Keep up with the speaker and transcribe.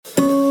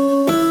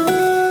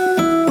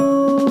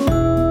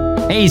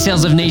Hey,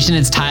 Sales of Nation,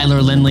 it's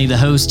Tyler Lindley, the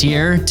host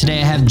here. Today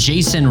I have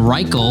Jason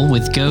Reichl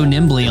with Go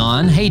Nimbly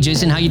on. Hey,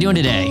 Jason, how you doing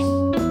today?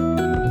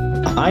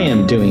 I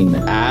am doing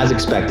as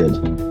expected,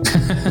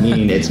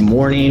 meaning it's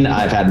morning,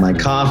 I've had my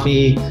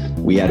coffee,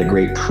 we had a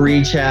great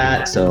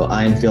pre-chat, so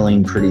I'm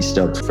feeling pretty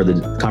stoked for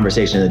the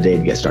conversation of the day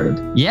to get started.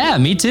 Yeah,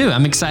 me too.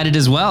 I'm excited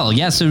as well.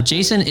 Yeah, so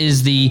Jason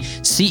is the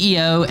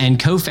CEO and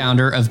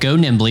co-founder of Go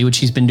Nimbly, which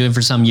he's been doing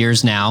for some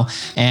years now.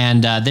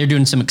 And they're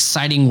doing some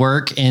exciting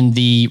work in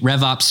the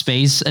RevOps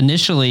space,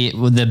 initially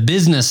with the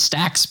business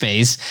stack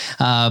space,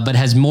 but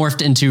has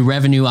morphed into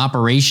revenue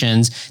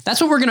operations.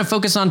 That's what we're going to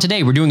focus on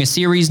today. We're doing a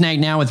series night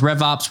now with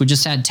RevOps. We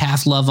just had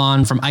Taff Love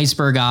on from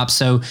Iceberg Ops.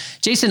 So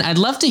Jason, I'd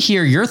love to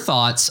hear your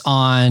thoughts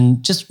on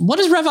just what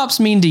does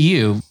RevOps mean to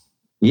you?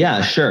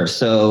 Yeah, sure.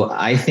 So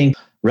I think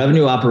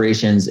revenue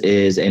operations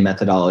is a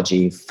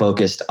methodology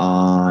focused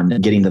on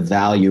getting the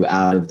value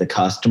out of the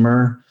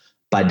customer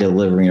by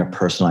delivering a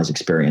personalized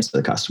experience to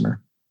the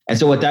customer. And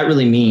so what that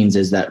really means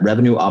is that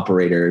revenue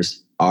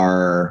operators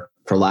are,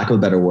 for lack of a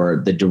better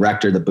word, the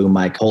director, the boom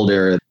mic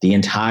holder, the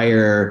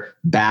entire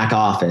back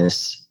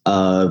office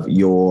of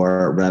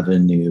your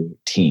revenue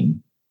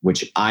team,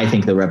 which I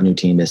think the revenue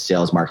team is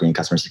sales, marketing, and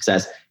customer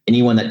success.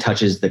 Anyone that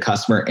touches the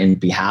customer in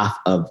behalf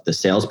of the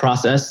sales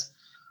process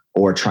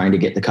or trying to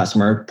get the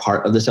customer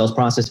part of the sales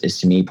process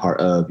is, to me, part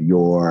of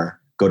your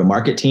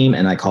go-to-market team.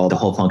 And I call the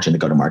whole function the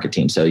go-to-market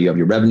team. So you have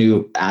your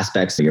revenue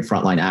aspects, your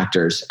frontline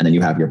actors, and then you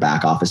have your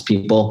back office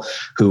people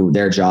who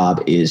their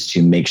job is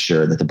to make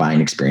sure that the buying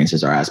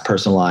experiences are as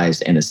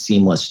personalized and as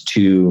seamless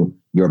to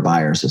your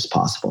buyers as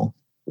possible.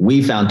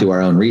 We found through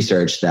our own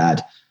research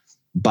that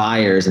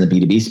buyers in the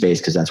B2B space,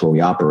 because that's where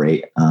we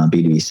operate,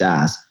 B2B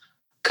SaaS,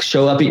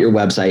 show up at your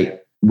website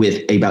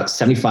with about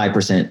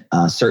 75%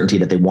 certainty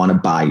that they want to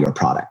buy your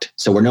product.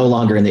 So we're no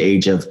longer in the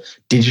age of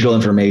digital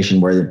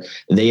information where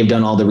they have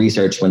done all the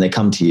research when they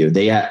come to you.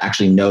 They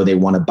actually know they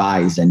want to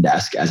buy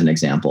Zendesk, as an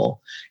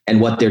example. And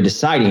what they're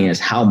deciding is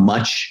how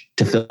much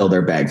to fill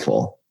their bag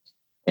full.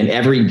 And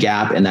every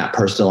gap in that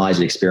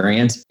personalized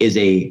experience is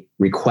a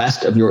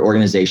request of your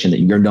organization that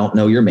you don't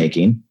know you're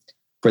making,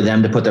 for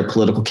them to put their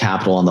political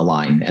capital on the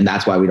line. And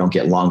that's why we don't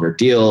get longer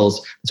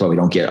deals. That's why we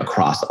don't get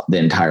across the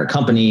entire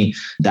company.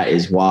 That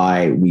is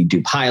why we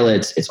do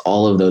pilots. It's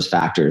all of those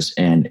factors.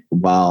 And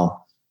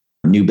while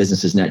new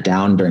businesses net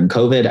down during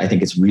COVID, I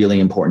think it's really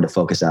important to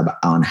focus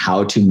on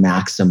how to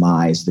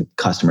maximize the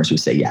customers who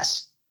say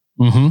yes.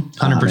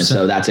 100%. And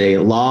so that's a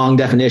long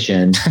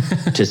definition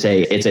to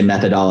say it's a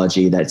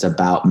methodology that's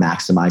about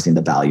maximizing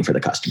the value for the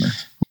customer.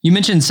 You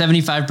mentioned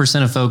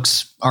 75% of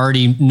folks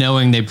already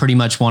knowing they pretty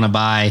much want to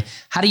buy.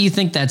 How do you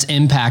think that's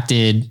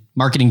impacted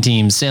marketing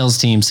teams, sales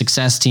teams,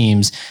 success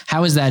teams?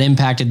 How has that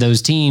impacted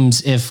those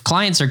teams? If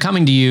clients are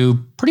coming to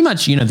you, pretty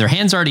much, their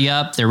hands already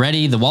up, they're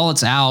ready, the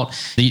wallet's out,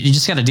 you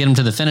just got to get them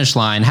to the finish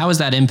line. How has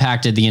that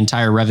impacted the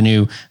entire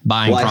revenue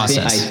buying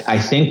process? I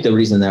think the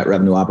reason that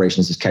revenue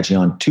operations is catching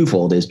on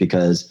twofold is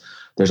because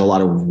there's a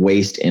lot of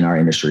waste in our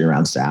industry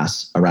around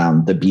SaaS,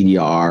 around the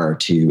BDR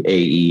to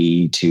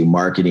AE to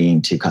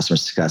marketing to customer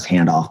success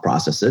handoff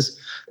processes.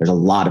 There's a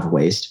lot of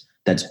waste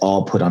that's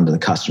all put onto the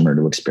customer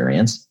to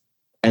experience.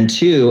 And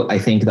two, I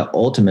think that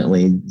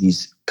ultimately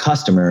these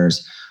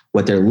customers,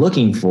 what they're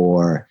looking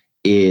for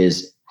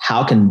is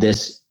how can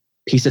this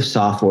piece of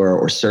software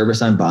or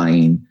service I'm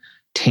buying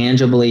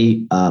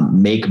tangibly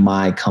make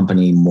my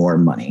company more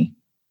money?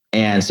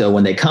 And so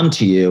when they come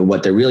to you,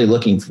 what they're really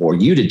looking for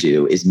you to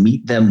do is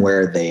meet them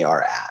where they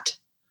are at.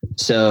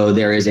 So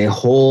there is a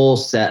whole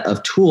set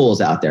of tools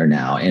out there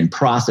now and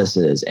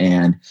processes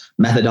and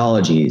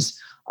methodologies,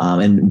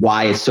 and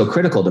why it's so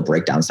critical to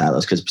break down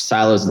silos, because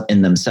silos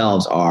in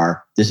themselves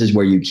are, this is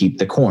where you keep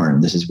the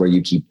corn, this is where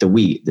you keep the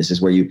wheat, this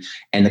is where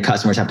and the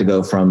customers have to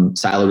go from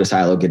silo to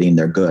silo getting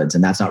their goods.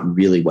 And that's not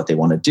really what they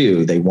want to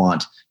do. They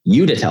want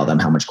you to tell them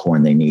how much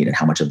corn they need and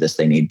how much of this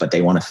they need, but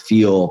they want to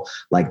feel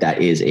like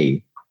that is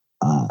a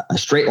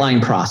straight line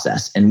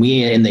process. And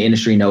we in the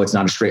industry know it's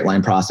not a straight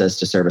line process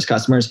to service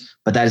customers,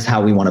 but that is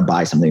how we want to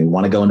buy something. We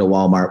want to go into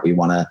Walmart. We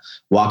want to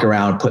walk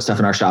around, put stuff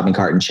in our shopping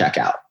cart and check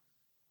out.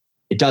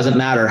 It doesn't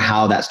matter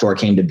how that store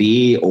came to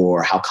be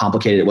or how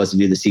complicated it was to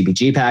do the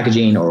CPG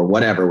packaging or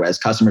whatever. As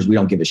customers, we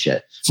don't give a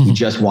shit. We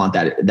just want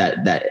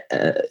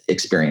that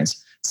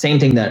experience. Same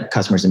thing that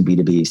customers in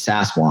B2B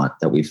SaaS want,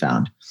 that we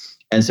found.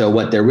 And so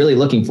what they're really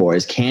looking for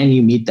is, can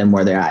you meet them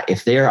where they're at?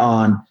 If they're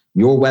on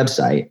your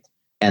website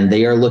and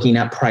they are looking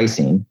at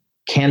pricing,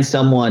 can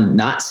someone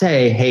not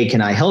say, hey,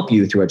 can I help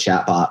you through a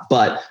chatbot?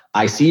 But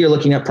I see you're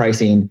looking at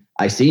pricing.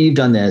 I see you've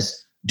done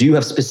this. Do you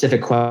have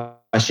specific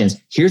questions?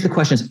 Here's the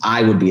questions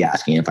I would be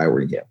asking if I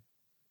were you.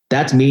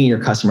 That's meeting your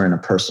customer in a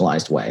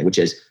personalized way, which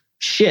is,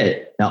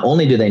 shit, not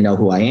only do they know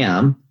who I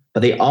am,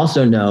 but they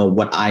also know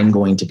what I'm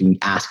going to be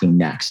asking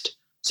next.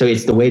 So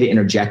it's the way to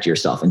interject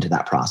yourself into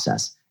that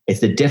process.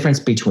 It's the difference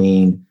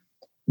between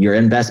you're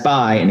in Best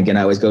Buy, and again,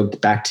 I always go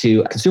back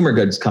to consumer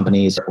goods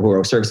companies who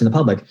are servicing the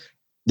public.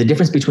 The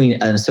difference between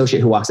an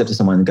associate who walks up to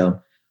someone and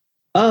go,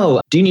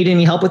 oh, do you need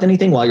any help with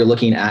anything while you're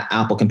looking at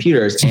Apple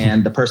computers?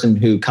 And the person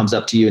who comes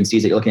up to you and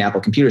sees that you're looking at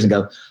Apple computers and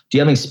go, do you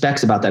have any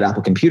specs about that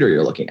Apple computer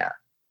you're looking at?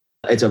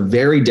 It's a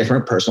very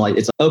different personal.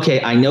 It's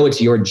okay, I know it's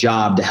your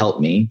job to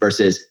help me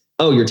versus,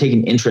 oh, you're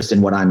taking interest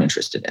in what I'm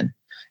interested in.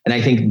 And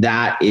I think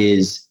that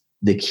is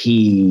the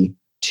key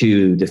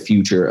to the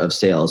future of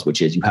sales,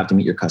 which is you have to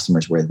meet your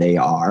customers where they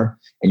are,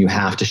 and you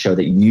have to show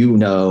that you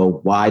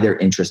know why they're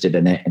interested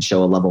in it and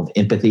show a level of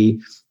empathy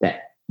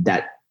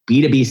that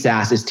B2B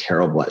SaaS is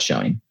terrible at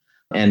showing.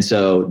 And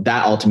so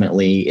that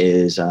ultimately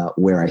is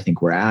where I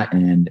think we're at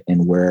and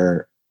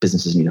where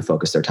businesses need to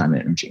focus their time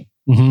and energy.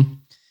 Mm-hmm.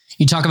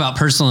 You talk about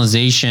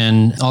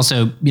personalization.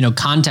 Also,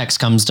 context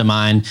comes to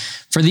mind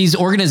for these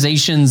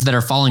organizations that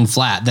are falling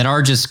flat, that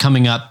are just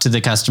coming up to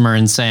the customer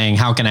and saying,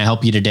 how can I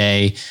help you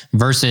today?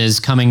 Versus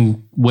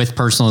coming with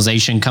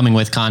personalization, coming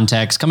with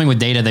context, coming with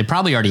data they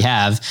probably already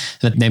have,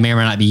 that they may or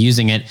may not be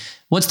using it.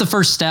 What's the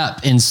first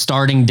step in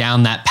starting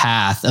down that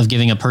path of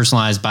giving a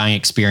personalized buying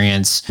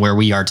experience where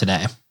we are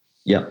today?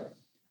 Yep.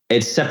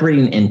 It's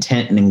separating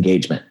intent and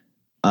engagement,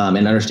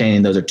 and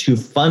understanding those are two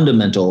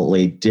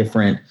fundamentally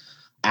different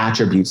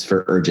attributes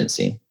for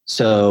urgency.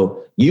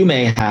 So you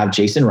may have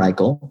Jason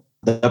Reichl,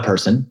 the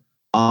person,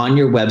 on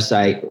your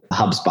website,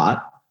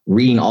 HubSpot,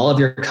 reading all of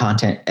your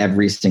content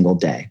every single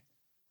day.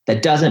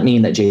 That doesn't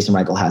mean that Jason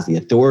Reichl has the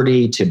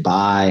authority to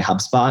buy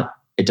HubSpot.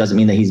 It doesn't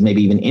mean that he's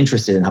maybe even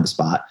interested in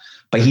HubSpot,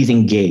 but he's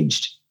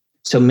engaged.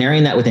 So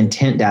marrying that with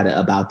intent data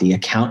about the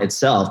account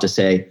itself to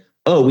say,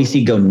 oh, we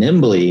see Go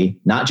Nimbly,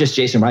 not just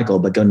Jason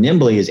Reichl, but Go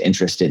Nimbly is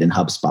interested in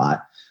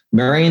HubSpot.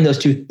 Marrying those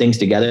two things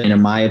together, and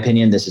in my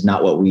opinion, this is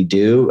not what we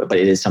do, but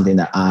it is something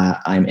that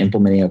I'm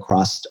implementing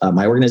across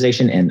my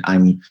organization, and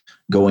I'm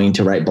going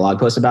to write blog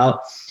posts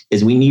about,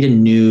 is we need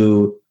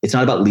it's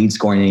not about lead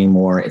scoring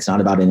anymore. It's not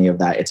about any of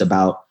that. It's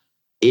about,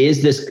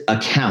 is this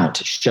account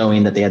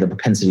showing that they have the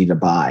propensity to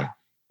buy?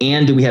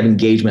 And do we have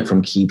engagement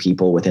from key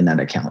people within that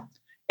account?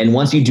 And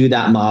once you do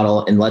that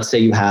model, and let's say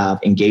you have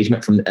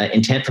engagement from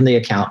intent from the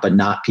account, but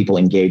not people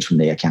engaged from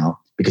the account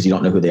because you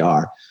don't know who they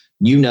are,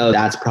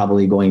 that's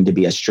probably going to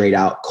be a straight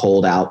out,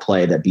 cold out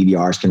play that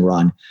BDRs can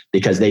run,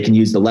 because they can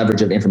use the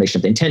leverage of information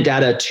of the intent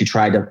data to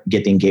try to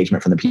get the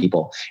engagement from the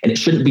people. And it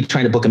shouldn't be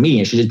trying to book a meeting.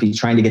 It should just be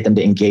trying to get them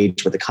to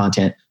engage with the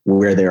content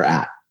where they're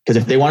at. Because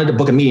if they wanted to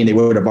book a meeting, they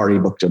would have already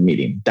booked a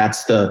meeting.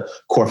 That's the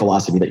core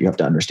philosophy that you have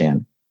to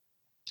understand.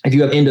 If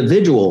you have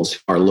individuals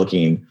who are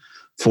looking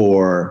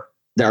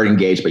that are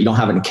engaged, but you don't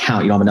have an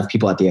account, you don't have enough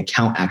people at the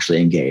account actually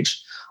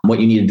engaged, what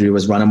you need to do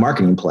is run a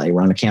marketing play,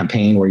 run a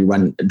campaign where you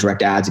run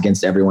direct ads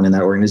against everyone in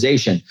that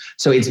organization.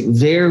 So it's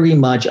very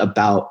much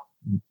about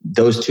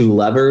those two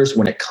levers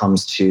when it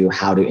comes to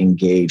how to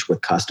engage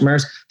with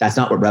customers. That's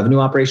not what revenue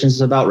operations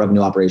is about.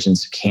 Revenue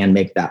operations can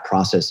make that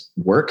process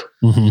work.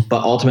 Mm-hmm.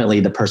 But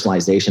ultimately, the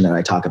personalization that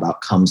I talk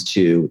about comes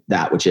to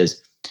that, which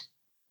is,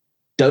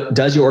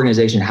 does your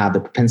organization have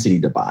the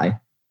propensity to buy,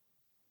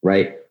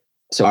 right?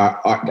 So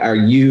are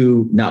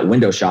you not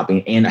window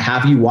shopping? And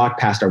have you walked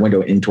past our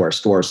window into our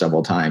store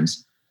several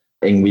times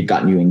and we've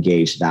gotten you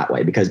engaged that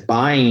way? Because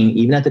buying,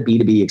 even at the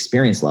B2B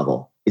experience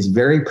level, is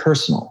very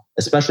personal,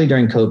 especially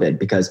during COVID.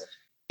 Because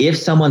if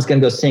someone's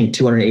going to go sink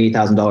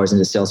 $280,000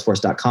 into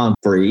Salesforce.com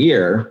for a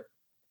year,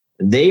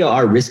 they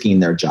are risking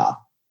their job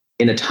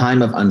in a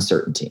time of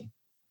uncertainty.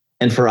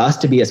 And for us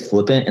to be as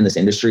flippant in this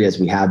industry as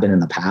we have been in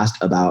the past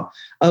about,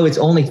 oh, it's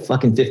only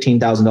fucking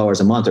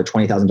 $15,000 a month or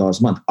 $20,000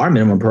 a month. Our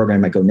minimum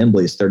program at Go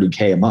Nimbly is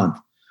 $30K a month.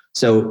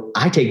 So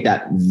I take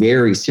that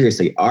very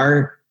seriously.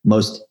 Our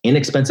most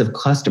inexpensive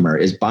customer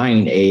is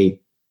buying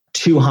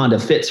 2 Honda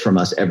Fits from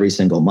us every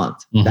single month.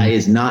 Mm-hmm. That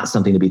is not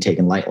something to be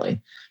taken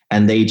lightly.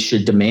 And they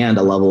should demand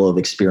a level of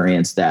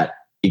experience that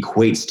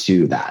equates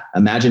to that.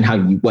 Imagine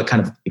what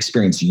kind of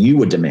experience you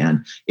would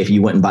demand if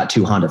you went and bought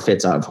 2 Honda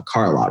Fits out of a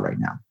car lot right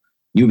now.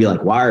 You'd be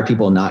like, why are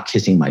people not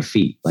kissing my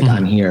feet? Like,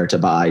 I'm here to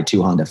buy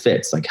 2 Honda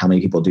Fits. Like, how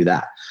many people do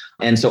that?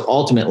 And so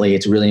ultimately,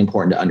 it's really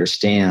important to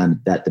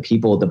understand that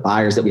the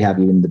buyers that we have,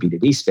 even in the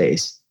B2B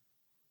space,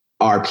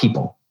 are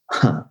people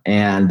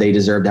and they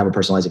deserve to have a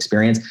personalized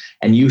experience.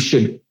 And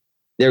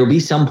there will be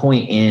some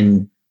point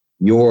in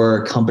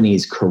your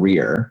company's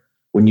career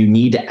when you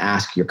need to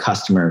ask your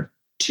customer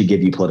to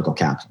give you political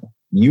capital.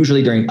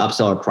 Usually during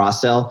upsell or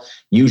cross-sell,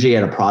 usually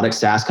at a product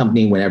SaaS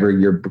company, whenever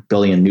you're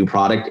building a new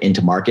product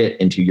into market,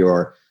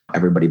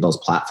 everybody builds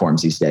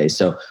platforms these days.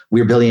 So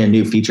we're building a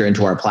new feature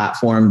into our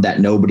platform that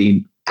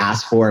nobody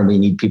asked for, and we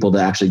need people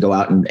to actually go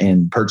out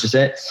and purchase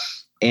it.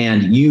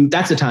 And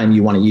that's the time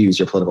you want to use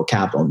your political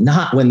capital,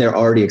 not when they're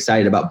already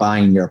excited about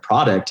buying your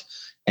product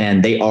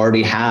and they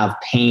already have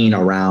pain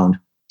around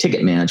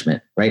ticket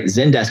management, right?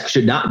 Zendesk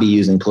should not be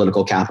using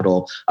political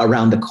capital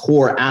around the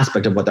core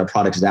aspect of what their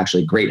product is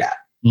actually great at.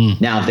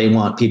 Now, if they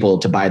want people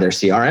to buy their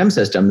CRM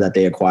system that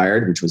they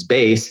acquired, which was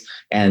Base,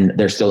 and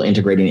they're still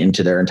integrating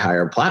into their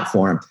entire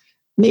platform,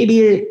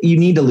 maybe you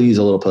need to lose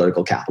a little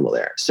political capital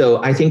there.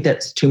 So I think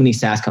that too many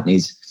SaaS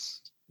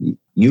companies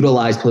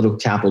utilize political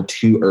capital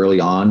too early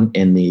on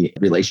in the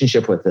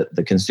relationship with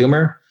the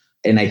consumer.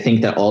 And I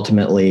think that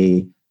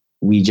ultimately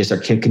we just are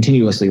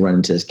continuously run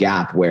into this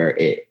gap where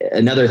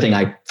another thing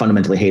I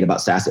fundamentally hate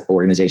about SaaS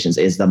organizations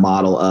is the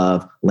model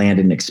of land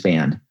and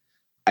expand.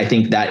 I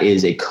think that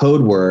is a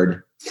code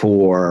word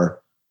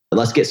for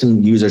let's get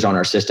some users on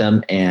our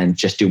system and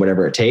just do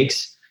whatever it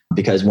takes.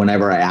 Because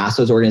whenever I ask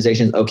those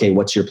organizations, okay,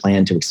 what's your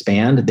plan to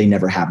expand? They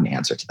never have an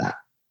answer to that.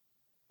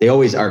 They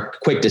always are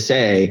quick to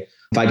say,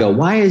 if I go,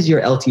 why is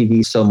your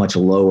LTV so much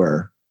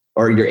lower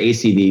or your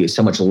ACV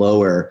so much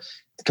lower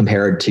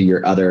compared to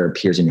your other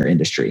peers in your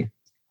industry?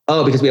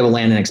 Oh, because we have a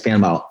land and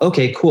expand model.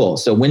 Okay, cool.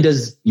 So when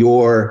does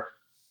your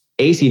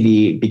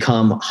ACV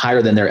become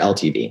higher than their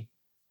LTV?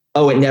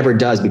 Oh, it never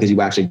does because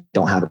you actually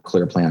don't have a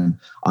clear plan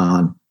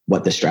on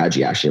what the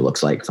strategy actually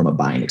looks like from a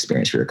buying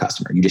experience for your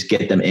customer. You just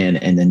get them in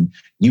and then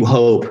you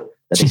hope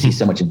that they see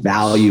so much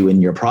value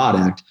in your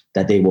product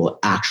that they will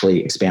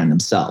actually expand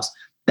themselves.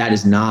 That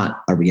is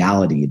not a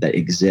reality that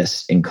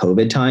exists in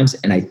COVID times.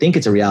 And I think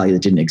it's a reality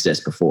that didn't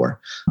exist before,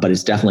 but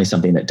it's definitely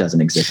something that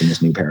doesn't exist in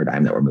this new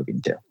paradigm that we're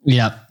moving to.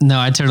 Yeah, no,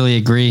 I totally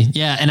agree.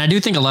 Yeah. And I do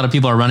think a lot of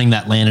people are running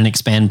that land and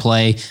expand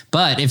play,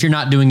 but if you're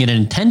not doing it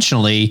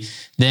intentionally,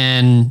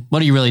 then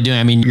what are you really doing?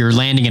 I mean, you're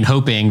landing and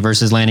hoping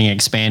versus landing and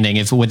expanding.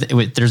 If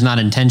there's not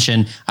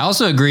intention. I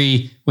also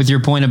agree with your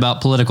point about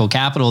political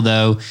capital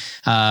though,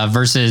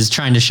 versus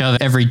trying to shove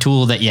every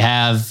tool that you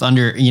have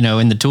under,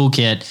 in the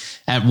toolkit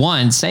at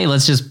once. Say,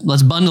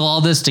 let's bundle all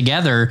this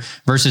together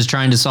versus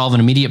trying to solve an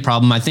immediate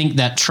problem. I think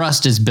that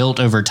trust is built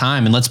over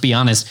time. And let's be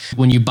honest,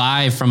 when you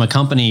buy from a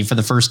company for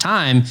the first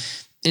time,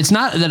 it's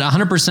not that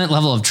 100%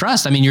 level of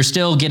trust. I mean, you're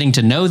still getting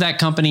to know that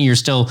company. You're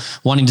still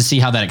wanting to see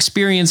how that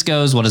experience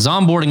goes. What does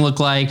onboarding look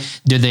like?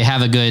 Do they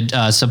have a good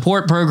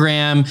support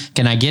program?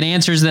 Can I get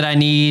answers that I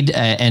need?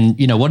 And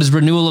what does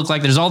renewal look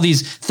like? There's all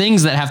these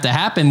things that have to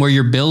happen where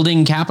you're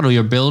building capital,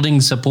 you're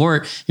building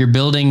support, you're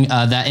building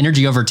that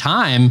energy over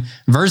time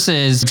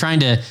versus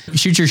trying to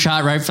shoot your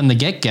shot right from the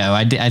get-go.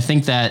 I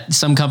think that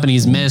some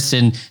companies miss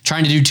in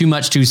trying to do too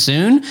much too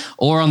soon,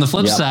 or on the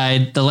flip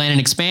side, the land and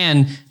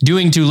expand,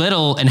 doing too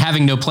little and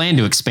having no plan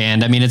to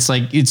expand. I mean, it's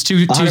like, it's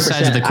two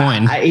sides of the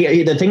coin.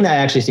 The thing that I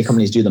actually see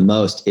companies do the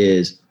most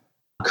is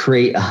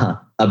create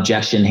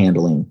objection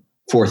handling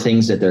for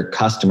things that their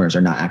customers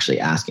are not actually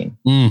asking.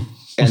 And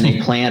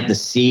they plant the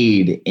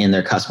seed in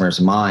their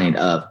customer's mind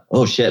of,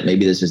 oh shit,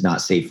 maybe this is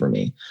not safe for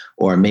me,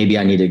 or maybe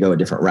I need to go a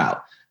different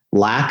route.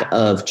 Lack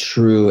of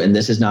true, and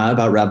this is not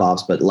about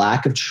RevOps, but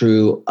lack of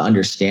true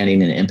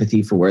understanding and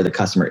empathy for where the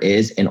customer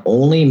is and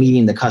only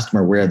meeting the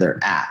customer where they're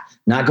at,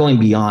 not going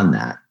beyond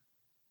that,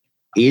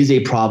 is a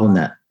problem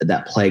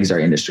that plagues our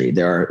industry.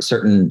 There are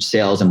certain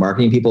sales and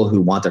marketing people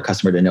who want their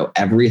customer to know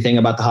everything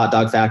about the hot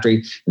dog factory.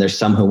 And there's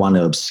some who want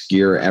to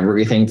obscure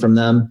everything from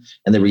them.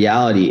 And the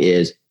reality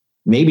is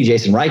maybe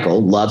Jason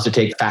Reichl loves to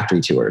take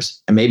factory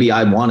tours. And maybe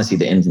I want to see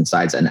the ins and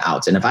sides and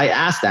outs. And if I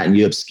ask that and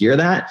you obscure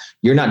that,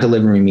 you're not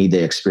delivering me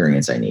the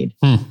experience I need.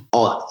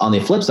 On the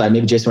flip side,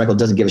 maybe Jason Reichl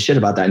doesn't give a shit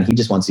about that. And he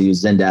just wants to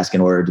use Zendesk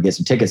in order to get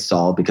some tickets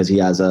solved because he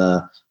has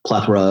a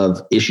plethora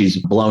of issues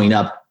blowing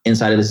up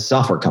inside of his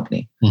software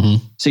company.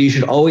 So you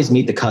should always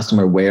meet the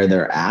customer where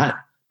they're at,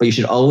 but you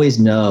should always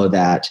know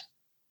that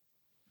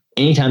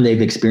anytime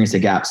they've experienced a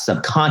gap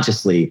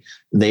subconsciously,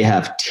 they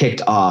have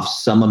ticked off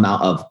some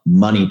amount of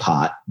money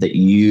pot that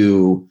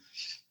you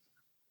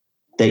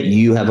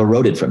have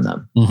eroded from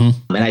them.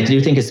 And I do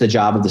think it's the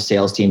job of the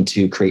sales team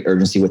to create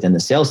urgency within the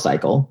sales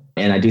cycle.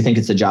 And I do think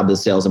it's the job of the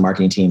sales and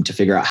marketing team to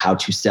figure out how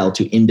to sell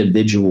to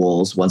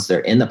individuals once they're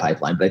in the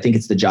pipeline. But I think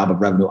it's the job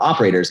of revenue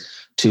operators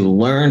to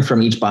learn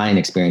from each buying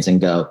experience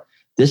and go,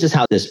 this is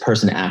how this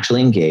person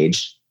actually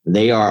engaged.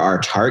 They are our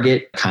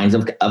target kinds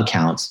of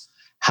accounts.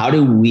 How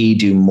do we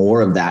do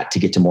more of that to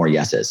get to more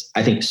yeses?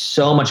 I think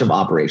so much of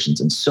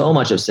operations and so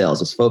much of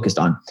sales is focused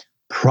on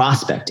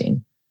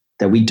prospecting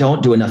that we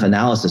don't do enough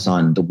analysis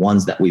on the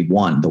ones that we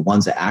won, the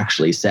ones that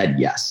actually said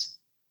yes.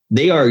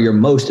 They are your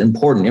most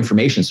important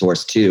information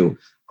source to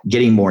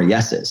getting more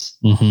yeses.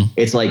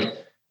 It's like,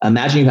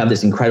 imagine you have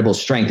this incredible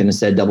strength and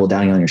instead of double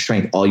down on your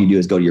strength, all you do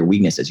is go to your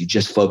weaknesses. You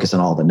just focus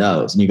on all the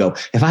no's and you go,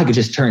 if I could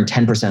just turn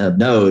 10% of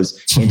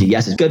no's into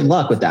yeses, good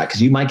luck with that.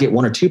 Cause you might get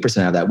 1 or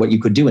 2% of that. What you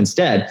could do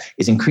instead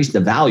is increase the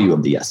value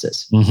of the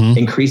yeses,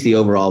 increase the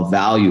overall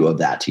value of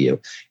that to you.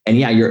 And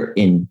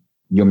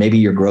yeah, maybe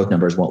your growth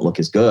numbers won't look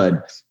as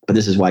good, but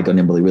this is why Go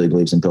Nimbly really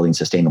believes in building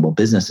sustainable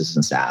businesses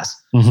in SaaS.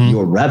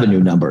 Your revenue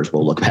numbers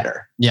will look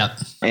better.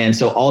 And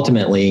so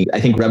ultimately, I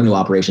think revenue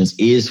operations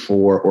is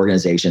for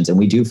organizations. And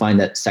we do find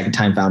that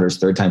second-time founders,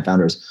 third-time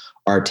founders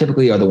are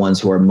the ones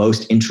who are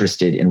most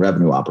interested in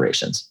revenue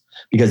operations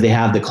because they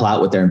have the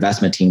clout with their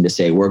investment team to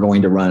say, we're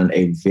going to run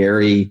a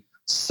very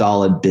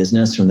solid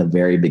business from the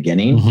very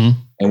beginning.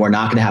 And we're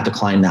not going to have to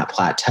climb that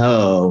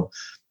plateau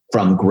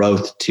from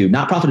growth to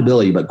not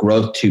profitability, but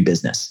growth to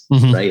business,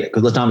 right?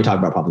 Because let's not be talking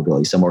about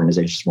profitability. Some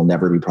organizations will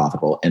never be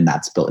profitable and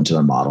that's built into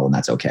their model and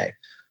that's okay.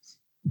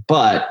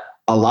 But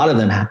a lot of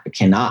them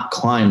cannot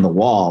climb the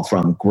wall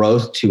from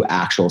growth to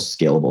actual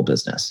scalable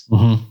business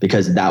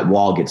because that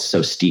wall gets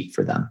so steep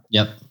for them.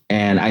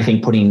 And I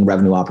think putting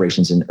revenue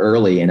operations in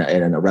early and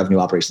a revenue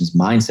operations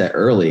mindset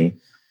early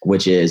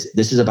which is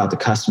this is about the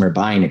customer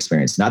buying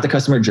experience, not the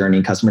customer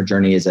journey. Customer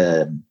journey is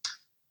a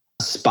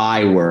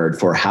spy word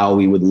for how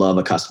we would love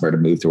a customer to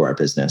move through our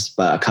business,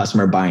 but a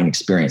customer buying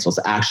experience. Let's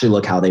actually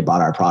look how they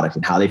bought our product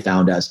and how they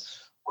found us,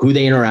 who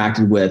they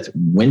interacted with,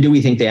 when do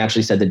we think they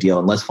actually said the deal,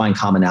 and let's find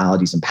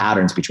commonalities and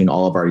patterns between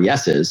all of our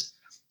yeses.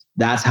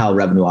 That's how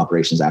revenue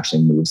operations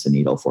actually moves the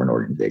needle for an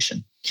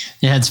organization.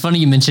 Yeah, it's funny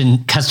you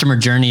mentioned customer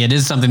journey. It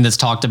is something that's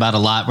talked about a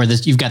lot, where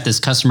you've got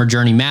this customer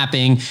journey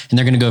mapping, and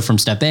they're going to go from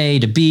step A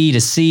to B to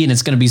C, and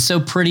it's going to be so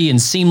pretty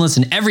and seamless,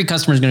 and every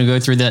customer is going to go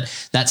through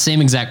that same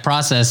exact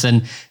process.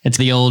 And it's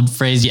the old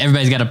phrase,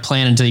 everybody's got a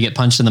plan until you get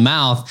punched in the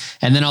mouth.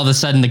 And then all of a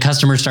sudden the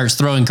customer starts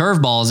throwing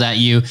curveballs at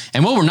you.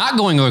 And we're not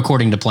going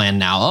according to plan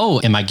now.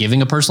 Oh, am I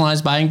giving a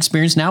personalized buying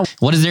experience now?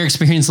 What does their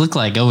experience look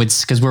like? Oh,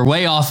 it's because we're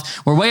way off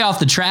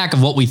the track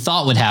of what we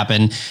thought would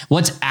happen.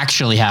 What's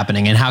actually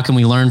happening, and how can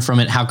we learn from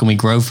it? How can we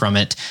grow from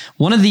it?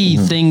 One of the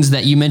things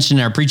that you mentioned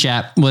in our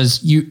pre-chat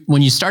was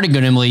when you started Go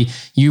Nimbly,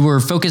 you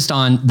were focused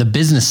on the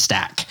business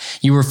stack.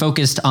 You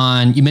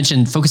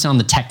mentioned focusing on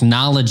the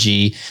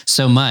technology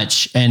so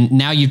much, and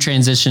now you've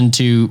transitioned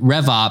to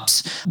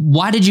RevOps.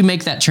 Why did you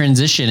make that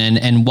transition,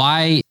 and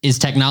why is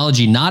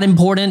technology not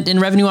important in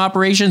revenue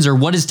operations, or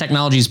what is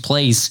technology's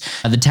place,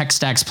 the tech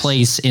stack's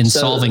place in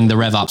solving the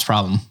RevOps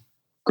problem?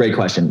 Great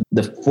question.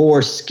 The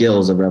 4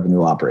 skills of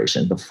revenue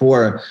operation, the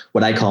 4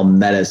 what I call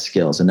meta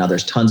skills, and now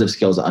there's tons of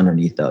skills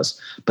underneath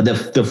those. But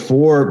the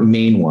 4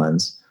 main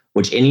ones,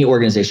 which any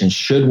organization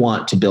should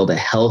want to build a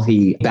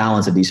healthy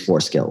balance of these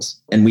 4 skills,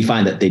 and we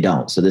find that they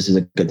don't. So this is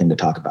a good thing to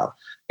talk about,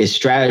 is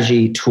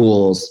strategy,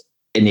 tools,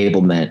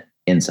 enablement,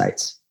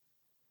 insights.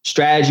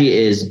 Strategy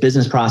is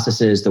business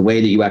processes, the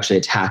way that you actually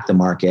attack the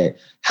market,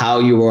 how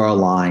you are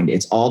aligned.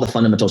 It's all the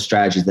fundamental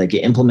strategies that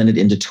get implemented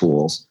into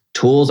tools.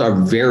 Tools are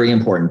very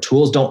important.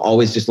 Tools don't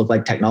always just look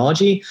like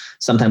technology.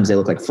 Sometimes they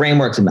look like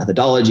frameworks and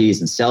methodologies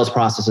and sales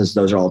processes.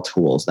 Those are all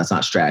tools. That's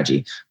not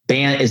strategy.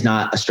 BANT is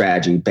not a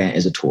strategy. BANT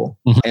is a tool.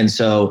 And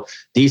so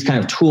these kind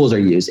of tools are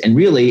used. And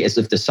really, it's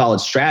if the solid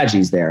strategy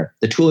is there,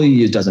 the tool you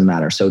use doesn't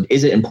matter. So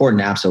is it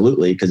important?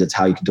 Absolutely, because it's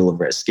how you can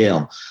deliver at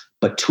scale.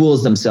 But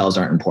tools themselves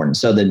aren't important.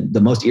 So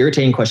the most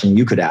irritating question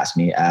you could ask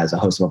me as a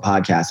host of a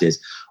podcast is,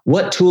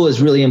 what tool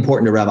is really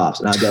important to RevOps?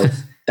 And I'll go,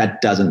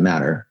 that doesn't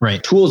matter.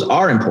 Right. Tools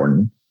are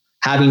important.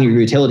 Having your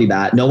utility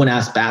belt, no one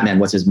asked Batman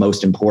what's his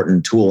most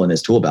important tool in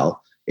his tool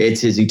belt. It's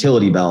his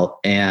utility belt,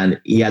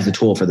 and he has a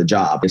tool for the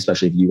job,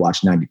 especially if you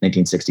watch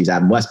 1960s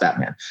Adam West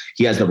Batman.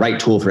 He has the right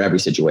tool for every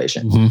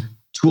situation.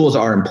 Tools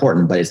are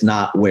important, but it's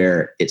not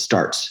where it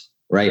starts,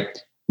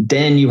 right?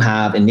 Then you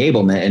have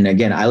enablement. And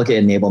again, I look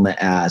at enablement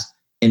as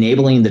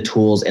enabling the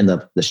tools and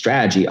the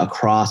strategy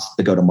across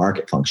the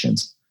go-to-market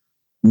functions.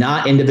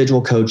 Not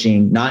individual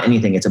coaching, not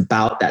anything. It's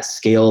about that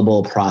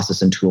scalable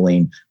process and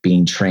tooling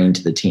being trained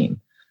to the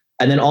team.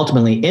 And then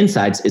ultimately,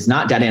 insights is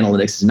not data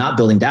analytics, it's not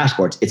building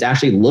dashboards. It's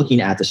actually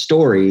looking at the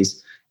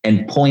stories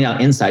and pulling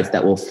out insights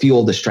that will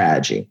fuel the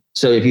strategy.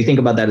 So if you think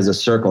about that as a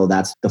circle,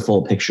 that's the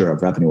full picture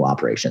of revenue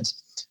operations.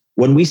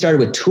 When we started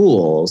with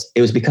tools,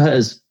 it was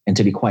because, and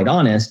to be quite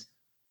honest,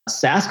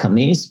 SaaS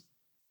companies,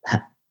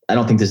 I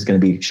don't think this is going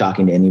to be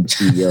shocking to any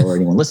CEO or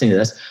anyone listening to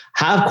this,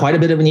 have quite a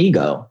bit of an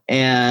ego.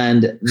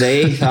 And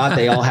they thought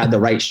they all had the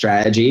right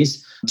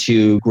strategies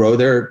to grow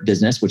their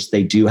business, which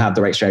they do have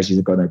the right strategies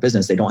to grow their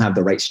business. They don't have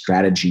the right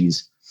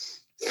strategies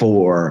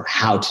for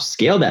how to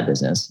scale that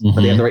business,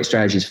 but they have the right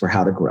strategies for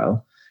how to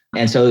grow.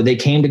 And so they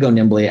came to Go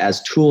Nimbly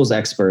as tools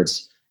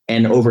experts.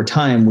 And over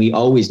time, we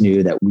always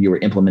knew that we were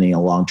implementing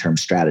a long-term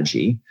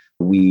strategy.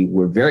 We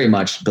were very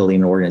much building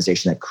an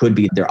organization that could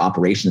be their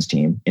operations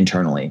team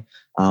internally.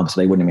 So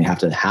they wouldn't even have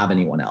to have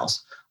anyone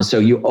else. So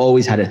you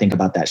always had to think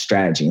about that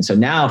strategy. And so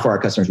now for our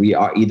customers, we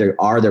are either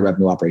the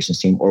revenue operations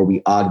team, or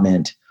we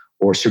augment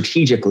or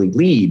strategically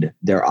lead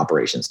their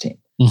operations team.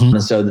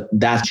 And so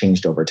that's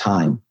changed over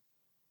time.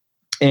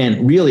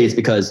 And really it's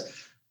because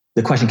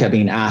the question kept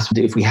being asked,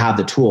 if we have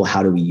the tool,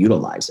 how do we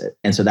utilize it?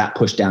 And so that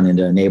pushed down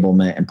into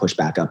enablement and pushed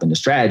back up into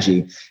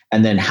strategy.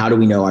 And then how do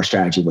we know our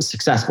strategy was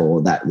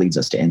successful? That leads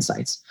us to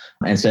insights.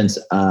 And since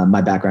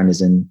my background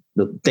is in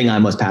the thing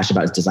I'm most passionate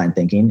about is design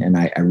thinking, and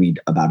I read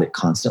about it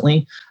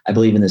constantly, I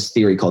believe in this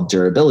theory called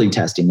durability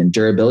testing. And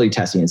durability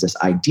testing is this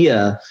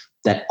idea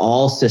that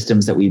all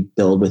systems that we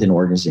build within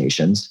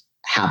organizations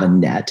have a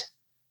net.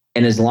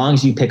 And as long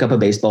as you pick up a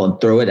baseball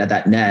and throw it at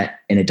that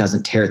net and it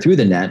doesn't tear through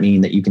the net, meaning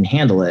that you can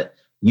handle it,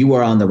 you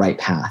are on the right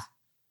path.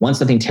 Once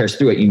something tears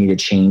through it, you need to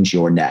change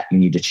your net. You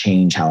need to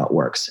change how it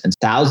works. And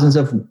thousands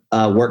of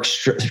work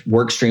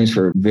streams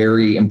for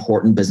very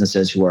important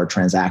businesses who are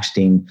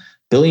transacting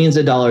billions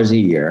of dollars a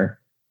year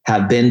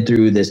have been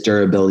through this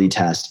durability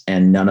test,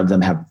 and none of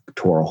them have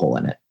tore a hole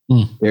in it.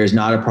 There's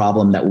not a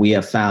problem that we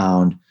have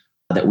found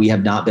that we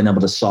have not been able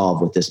to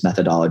solve with this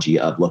methodology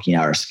of looking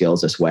at our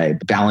skills this way,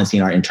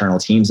 balancing our internal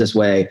teams this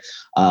way,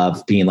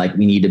 of being like,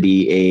 we need to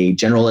be a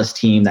generalist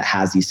team that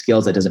has these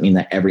skills. That doesn't mean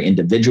that every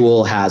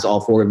individual has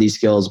all 4 of these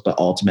skills, but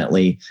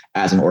ultimately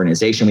as an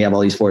organization, we have all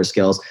these 4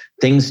 skills.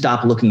 Things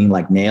stop looking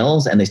like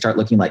nails and they start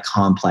looking like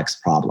complex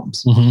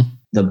problems.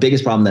 the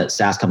biggest problem that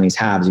SaaS companies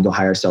have is you go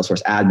hire a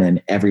Salesforce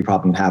admin, every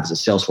problem you have is a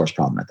Salesforce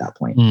problem at that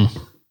point.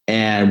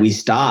 And we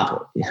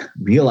stop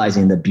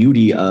realizing the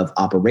beauty of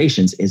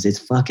operations is it's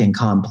fucking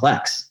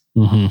complex.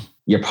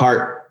 You're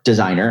part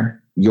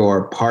designer,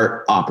 you're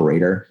part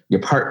operator,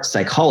 you're part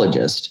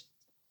psychologist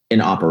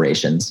in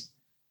operations.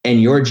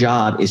 And your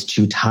job is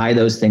to tie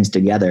those things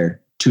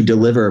together to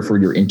deliver for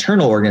your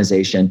internal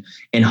organization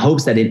in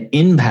hopes that it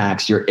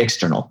impacts your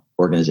external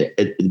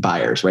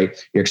buyers,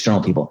 right? Your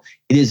external people.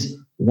 It is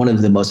one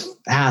of the most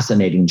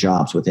fascinating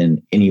jobs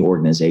within any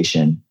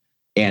organization.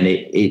 And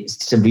it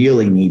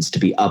severely needs to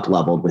be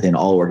up-leveled within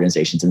all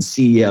organizations. And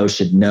CEOs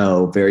should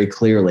know very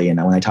clearly,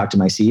 and when I talk to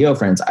my CEO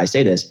friends, I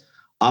say this,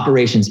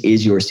 operations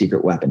is your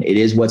secret weapon. It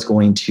is what's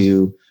going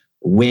to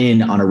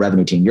win on a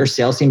revenue team. Your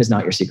sales team is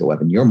not your secret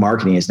weapon. Your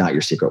marketing is not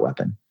your secret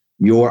weapon.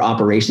 Your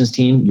operations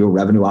team, your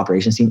revenue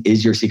operations team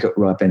is your secret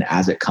weapon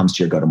as it comes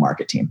to your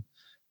go-to-market team.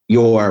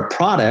 Your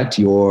product,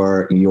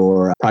 your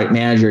product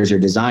managers, your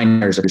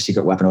designers are your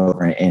secret weapon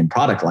over in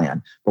product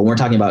land. But when we're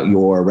talking about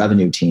your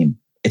revenue team,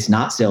 it's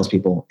not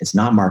salespeople, it's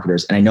not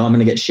marketers. And I know I'm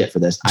going to get shit for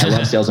this. I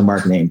love sales and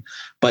marketing,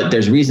 but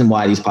there's a reason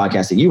why these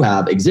podcasts that you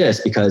have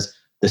exist, because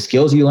the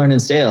skills you learn in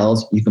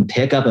sales, you can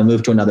pick up and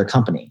move to another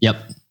company. Yep.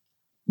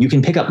 You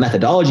can pick up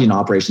methodology in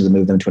operations and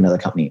move them to another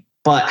company.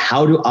 But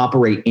how to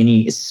operate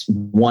any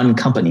one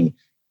company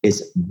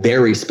is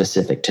very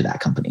specific to that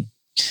company.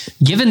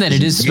 Given that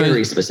it is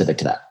very specific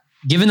to that.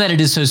 Given that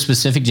it is so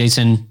specific,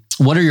 Jason,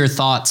 what are your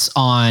thoughts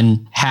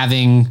on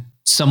having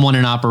someone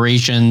in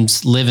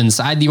operations live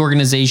inside the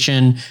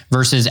organization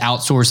versus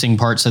outsourcing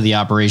parts of the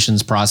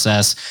operations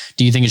process?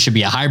 Do you think it should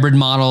be a hybrid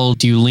model?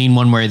 Do you lean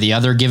one way or the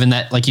other, given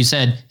that, like you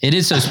said, it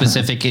is so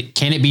specific?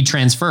 Can it be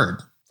transferred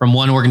from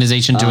one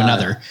organization to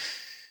another?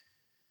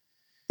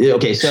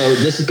 Okay, so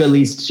this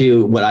leads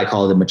to what I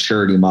call the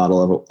maturity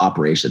model of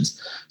operations.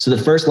 So the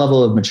first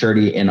level of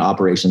maturity in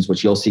operations,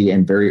 which you'll see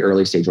in very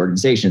early stage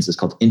organizations, is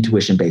called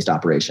intuition-based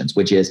operations,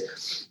 which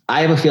is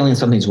I have a feeling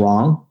something's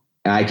wrong.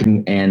 I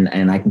can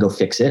go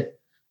fix it.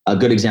 A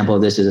good example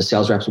of this is a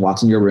sales rep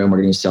walks in your room. We're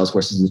going to use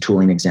Salesforce as the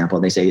tooling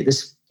example. They say,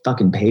 this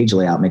fucking page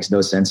layout makes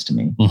no sense to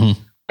me.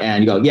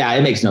 And you go, yeah,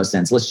 it makes no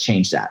sense. Let's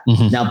change that.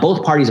 Now,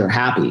 both parties are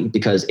happy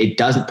because it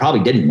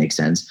probably didn't make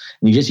sense.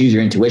 And you just use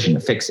your intuition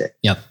to fix it.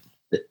 Yep.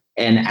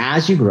 And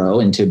as you grow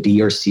into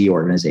B or C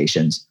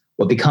organizations,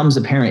 what becomes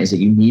apparent is that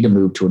you need to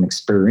move to an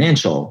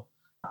experiential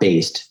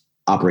based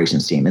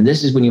operations team. And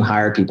this is when you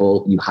hire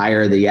people, you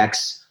hire the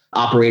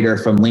operator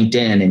from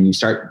LinkedIn and you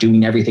start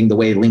doing everything the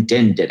way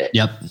LinkedIn did it.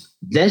 Yep.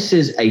 This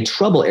is a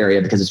trouble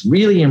area because it's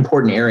really an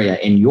important area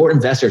and your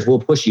investors will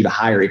push you to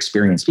hire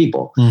experienced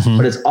people.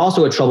 But it's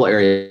also a trouble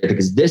area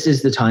because this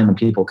is the time when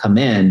people come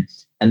in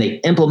and they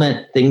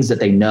implement things that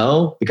they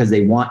know because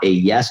they want a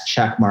yes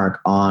check mark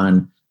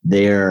on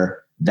their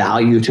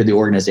value to the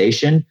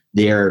organization,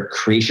 their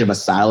creation of a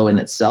silo in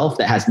itself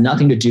that has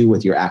nothing to do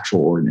with your actual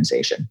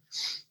organization.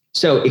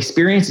 So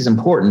experience is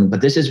important,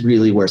 but this is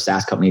really where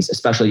SaaS companies,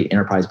 especially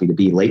enterprise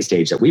B2B late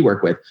stage that we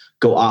work with,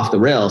 go off the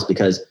rails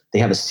because they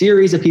have a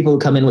series of people who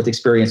come in with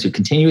experience who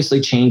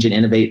continuously change and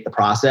innovate the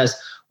process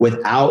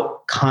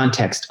without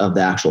context of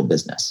the actual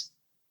business.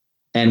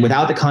 And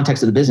without the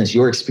context of the business,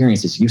 your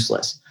experience is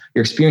useless.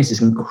 Your experience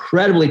is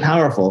incredibly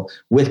powerful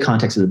with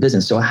context of the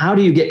business. So how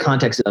do you get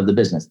context of the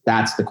business?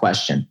 That's the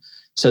question.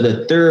 So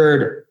the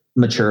third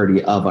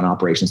maturity of an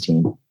operations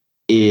team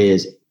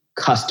is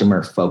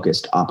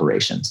customer-focused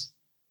operations.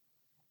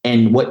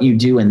 And what you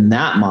do in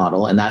that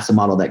model, and that's the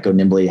model that Go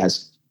Nimbly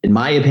has, in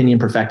my opinion,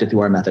 perfected through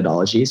our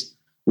methodologies.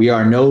 We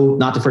are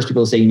not the first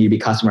people to say you need to be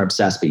customer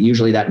obsessed, but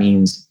usually that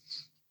means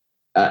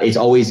it's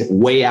always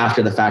way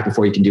after the fact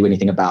before you can do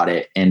anything about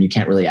it and you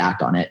can't really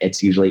act on it.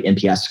 It's usually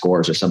NPS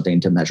scores or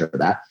something to measure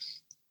that.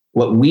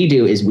 What we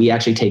do is we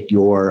actually take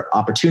your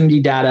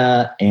opportunity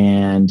data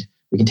and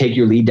we can take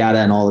your lead data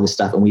and all of this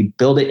stuff and we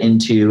build it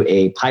into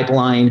a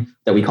pipeline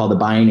that we call the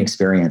buying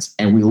experience.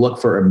 And we look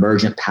for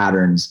emergent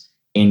patterns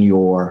in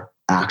your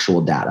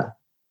actual data.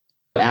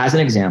 As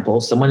an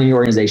example, someone in your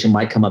organization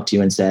might come up to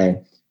you and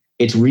say,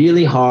 it's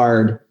really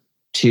hard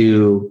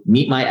to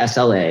meet my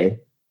SLA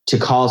to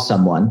call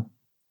someone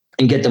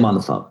and get them on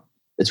the phone.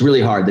 It's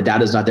really hard. The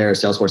data's not there.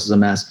 Salesforce is a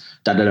mess.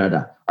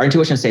 Our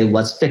intuition say,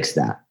 let's fix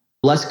that.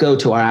 Let's go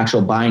to our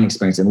actual buying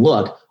experience and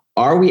look,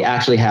 are we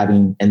actually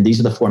having, and these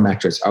are the 4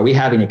 metrics, are we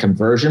having a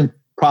conversion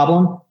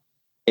problem,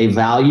 a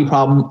value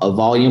problem, a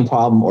volume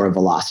problem, or a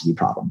velocity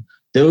problem?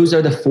 Those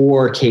are the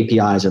 4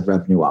 KPIs of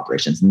revenue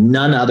operations.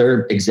 None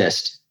other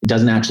exist. It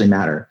doesn't actually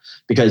matter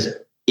because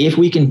if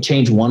we can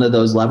change one of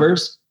those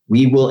levers,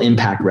 we will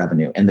impact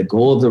revenue. And the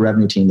goal of the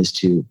revenue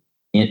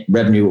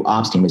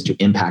ops team is to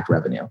impact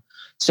revenue.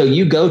 So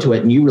you go to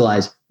it and you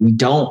realize we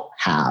don't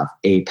have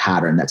a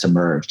pattern that's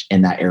emerged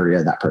in that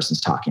area that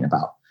person's talking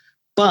about.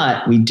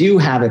 But we do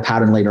have a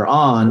pattern later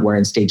on where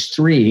in stage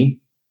 3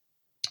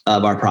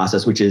 of our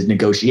process, which is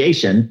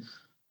negotiation,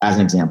 as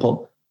an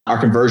example, our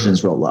conversion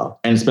is real low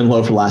and it's been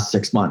low for the last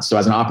 6 months. So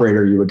as an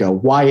operator, you would go,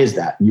 why is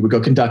that? You would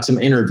go conduct some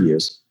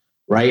interviews,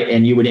 right?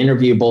 And you would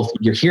interview both,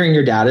 you're hearing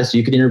your data, so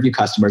you could interview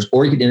customers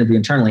or you could interview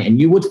internally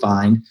and you would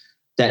find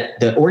that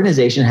the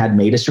organization had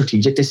made a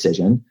strategic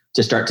decision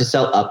to start to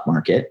sell up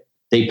market.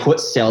 They put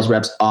sales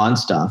reps on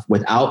stuff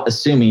without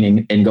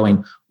assuming and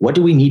going, what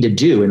do we need to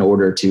do in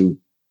order to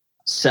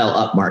sell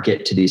up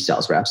market to these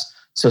sales reps?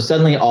 So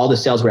suddenly all the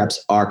sales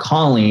reps are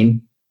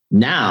calling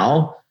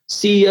now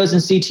CEOs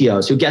and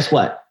CTOs who, guess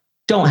what,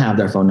 don't have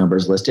their phone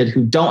numbers listed,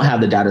 who don't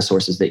have the data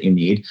sources that you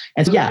need.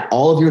 And so, yeah,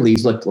 all of your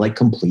leads look like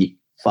complete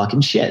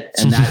fucking shit.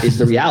 And that is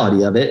the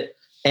reality of it.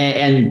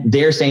 And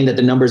they're saying that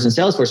the numbers in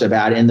Salesforce are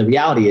bad. And the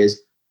reality is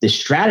the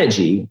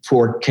strategy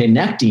for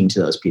connecting to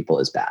those people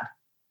is bad.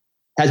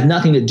 It has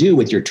nothing to do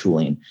with your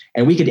tooling.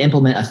 And we could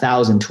implement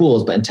 1,000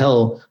 tools, but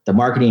until the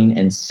marketing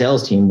and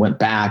sales team went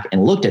back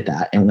and looked at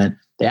that and went,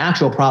 the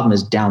actual problem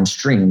is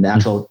downstream. The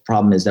actual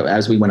problem is that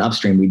as we went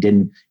upstream, we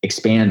didn't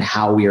expand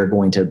how we are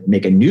going to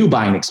make a new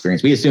buying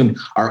experience. We assumed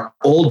our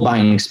old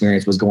buying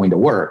experience was going to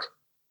work.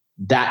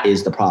 That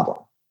is the problem.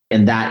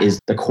 And that is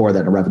the core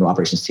that a revenue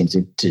operations team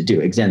to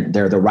do. Again,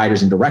 they're the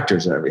writers and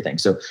directors of everything.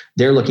 So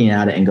they're looking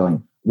at it and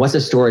going, what's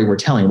the story we're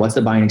telling? What's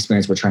the buying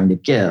experience we're trying to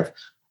give?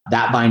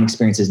 That buying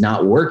experience is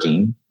not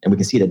working. And we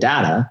can see the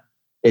data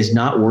is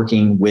not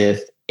working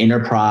with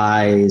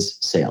enterprise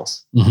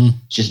sales. It's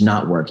just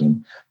not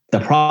working. The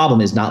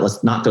problem is not,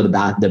 let's not throw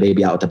the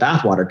baby out with the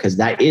bathwater, because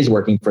that is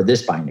working for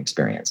this buying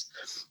experience.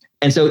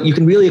 And so you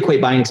can really equate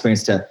buying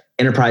experience to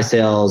enterprise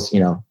sales,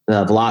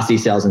 velocity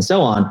sales and so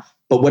on.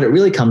 But what it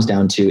really comes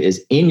down to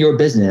is in your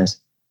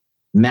business,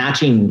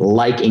 matching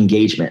like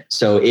engagement.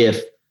 So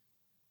if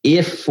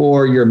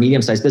for your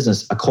medium-sized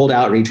business, a cold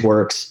outreach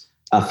works,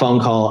 a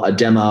phone call, a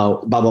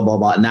demo, blah, blah, blah,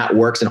 blah, and that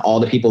works, and all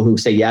the people who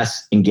say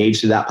yes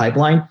engage through that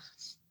pipeline,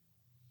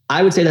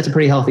 I would say that's a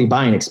pretty healthy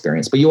buying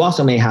experience. But you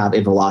also may have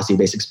a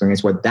velocity-based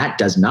experience where that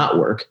does not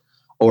work,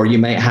 or you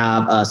may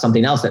have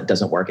something else that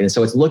doesn't work. And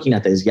so it's looking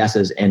at those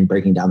yeses and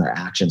breaking down their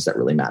actions that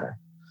really matter.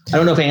 I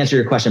don't know if I answered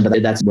your question,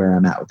 but that's where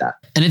I'm at with that.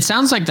 And it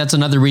sounds like that's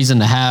another reason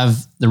to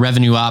have the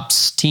revenue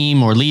ops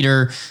team or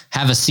leader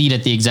have a seat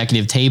at the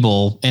executive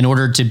table in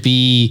order to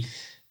be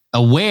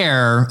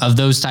aware of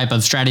those type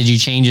of strategy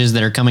changes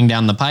that are coming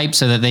down the pipe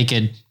so that they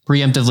could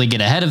preemptively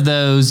get ahead of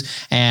those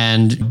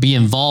and be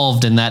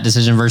involved in that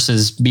decision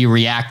versus be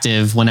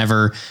reactive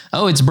whenever,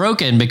 it's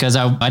broken because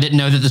I didn't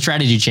know that the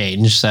strategy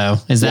changed. So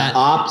is that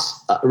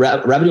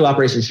revenue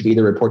operations should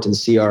either report to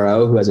the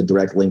CRO, who has a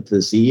direct link to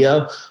the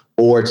CEO,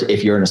 or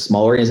if you're in a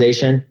small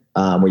organization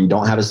where you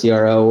don't have a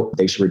CRO,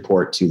 they should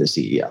report to the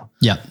CEO.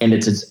 Yeah. And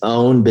it's its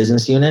own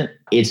business unit.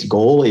 Its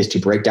goal is to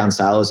break down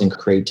silos and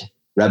create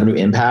revenue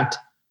impact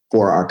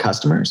for our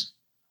customers.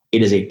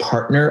 It is a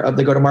partner of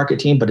the go-to-market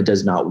team, but it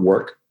does not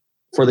work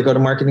for the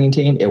go-to-marketing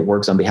team. It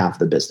works on behalf of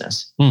the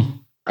business.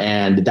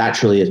 And that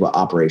truly is what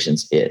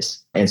operations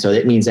is. And so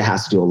it means it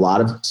has to do a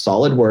lot of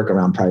solid work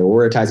around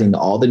prioritizing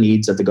all the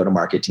needs of the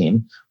go-to-market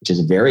team, which is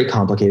very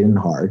complicated and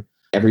hard.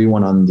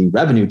 Everyone on the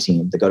revenue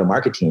team, the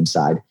go-to-market team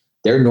side,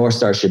 their North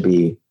Star should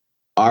be,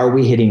 are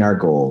we hitting our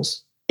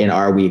goals and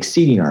are we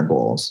exceeding our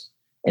goals?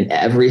 And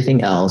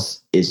everything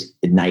else is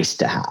nice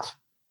to have.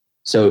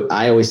 So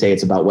I always say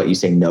it's about what you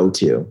say no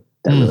to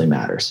that really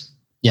matters.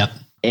 Yep.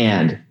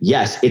 And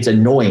yes, it's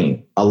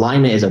annoying.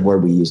 Alignment is a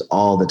word we use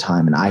all the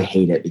time. And I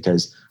hate it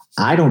because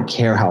I don't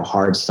care how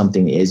hard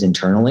something is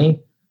internally.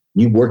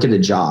 You work at a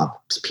job,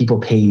 people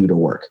pay you to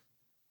work.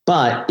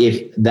 But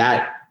if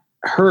that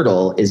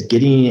hurdle is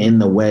getting in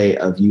the way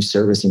of you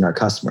servicing our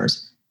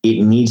customers,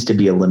 it needs to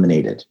be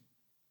eliminated.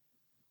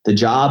 The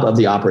job of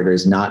the operator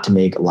is not to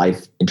make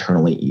life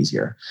internally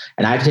easier.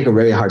 And I have to take a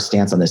really hard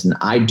stance on this. And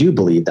I do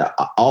believe that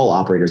all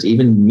operators,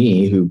 even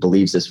me who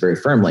believes this very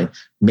firmly,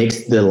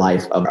 makes the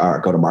life of our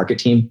go-to-market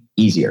team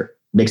easier,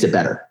 makes it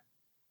better.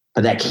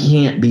 But that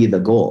can't be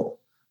the goal,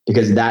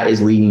 because that is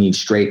leading you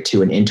straight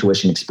to an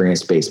intuition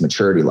experience-based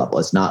maturity level.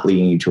 It's not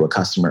leading you to a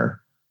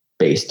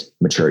customer-based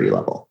maturity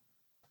level.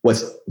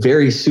 What's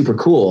very super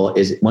cool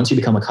is once you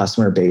become a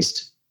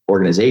customer-based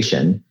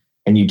organization,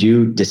 and you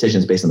do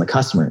decisions based on the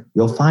customer,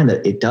 you'll find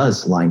that it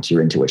does align to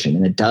your intuition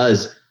and it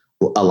does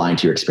align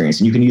to your experience.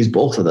 And you can use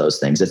both of those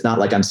things. It's not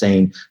like I'm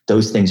saying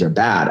those things are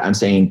bad. I'm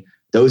saying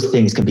those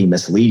things can be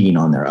misleading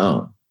on their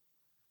own.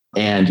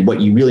 And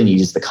what you really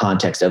need is the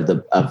context of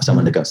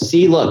someone to go,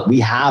 see, look, we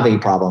have a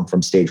problem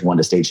from stage 1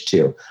 to stage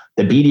 2.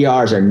 The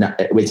BDRs are not,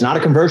 it's not a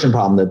conversion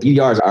problem. The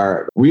BDRs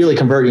are really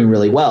converting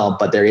really well,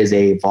 but there is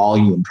a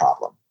volume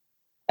problem.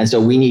 And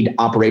so we need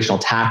operational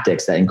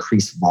tactics that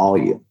increase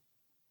volume.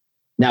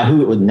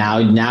 Now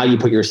you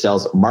put your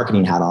sales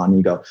marketing hat on and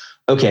you go,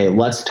 okay,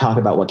 let's talk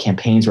about what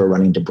campaigns we're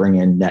running to bring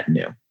in net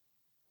new.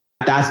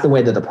 That's the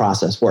way that the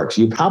process works.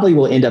 You probably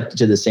will end up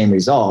to the same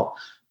result,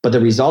 but the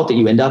result that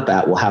you end up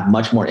at will have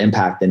much more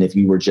impact than if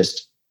you were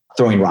just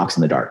throwing rocks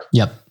in the dark.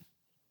 Yep.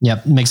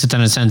 Makes a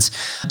ton of sense.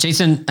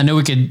 Jason, I know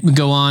we could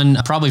go on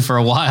probably for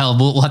a while.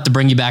 We'll have to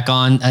bring you back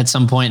on at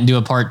some point and do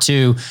a part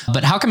 2.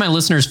 But how can my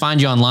listeners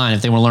find you online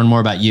if they want to learn more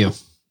about you?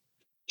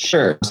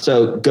 Sure.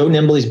 So Go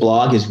Nimbly's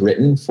blog is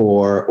written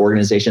for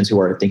organizations who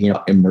are thinking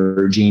of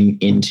emerging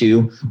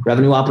into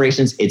revenue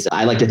operations.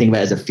 I like to think of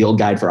it as a field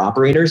guide for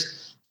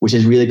operators, which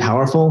is really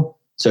powerful.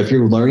 So if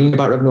you're learning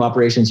about revenue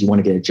operations, you want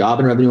to get a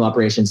job in revenue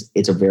operations,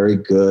 it's a very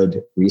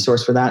good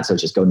resource for that. So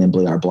just Go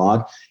Nimbly, our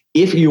blog.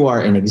 If you are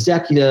an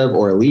executive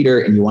or a leader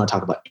and you want to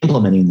talk about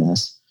implementing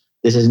this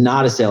is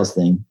not a sales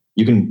thing.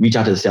 You can reach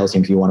out to the sales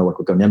team if you want to work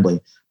with Go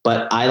Nimbly.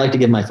 But I like to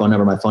give my phone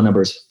number. My phone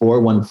number is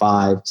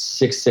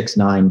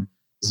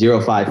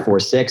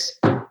 415-669-0546.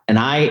 And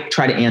I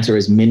try to answer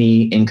as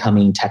many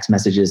incoming text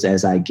messages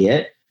as I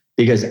get,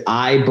 because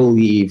I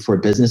believe for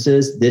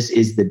businesses, this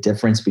is the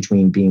difference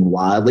between being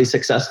wildly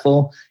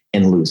successful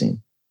and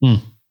losing.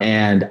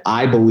 And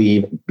I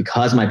believe,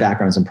 because my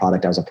background's in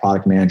product, I was a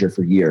product manager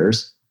for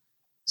years.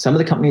 Some of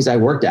the companies I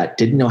worked at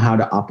didn't know how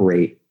to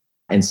operate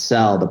and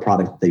sell the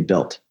product that they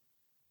built.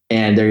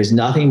 And there's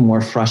nothing more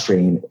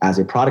frustrating as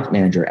a product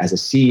manager, as a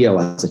CEO,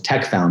 as a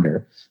tech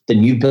founder,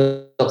 than you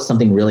built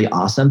something really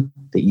awesome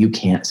that you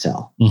can't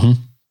sell.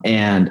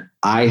 And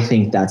I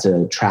think that's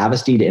a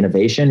travesty to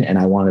innovation. And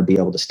I want to be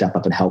able to step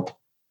up and help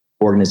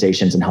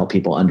organizations and help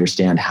people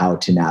understand how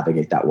to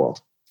navigate that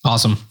world.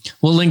 Awesome.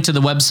 We'll link to the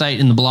website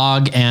in the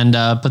blog and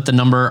put the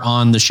number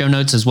on the show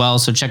notes as well.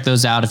 So check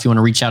those out if you want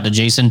to reach out to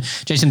Jason.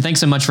 Jason, thanks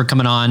so much for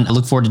coming on. I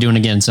look forward to doing it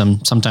again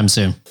sometime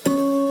soon.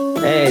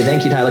 Hey,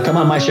 thank you, Tyler. Come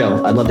on my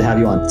show. I'd love to have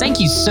you on. Thank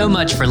you so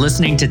much for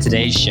listening to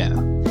today's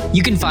show.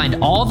 You can find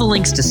all the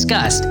links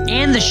discussed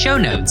and the show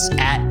notes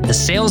at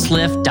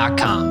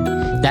thesaleslift.com.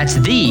 That's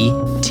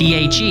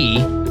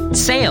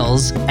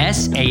sales,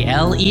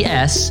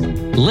 SALES,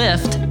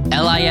 lift,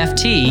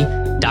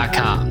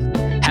 LIFT.com.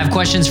 Have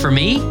questions for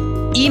me?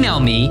 Email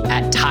me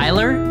at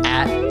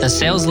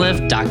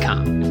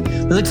tyler@thesaleslift.com.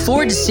 We look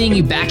forward to seeing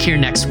you back here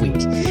next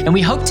week. And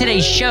we hope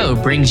today's show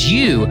brings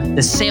you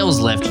the sales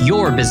lift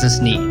your business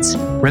needs.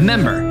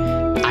 Remember,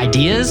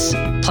 ideas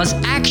plus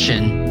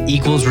action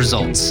equals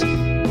results.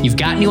 You've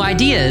got new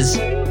ideas.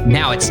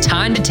 Now it's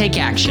time to take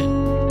action,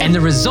 and the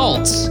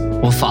results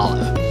will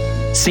follow.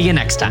 See you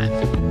next time.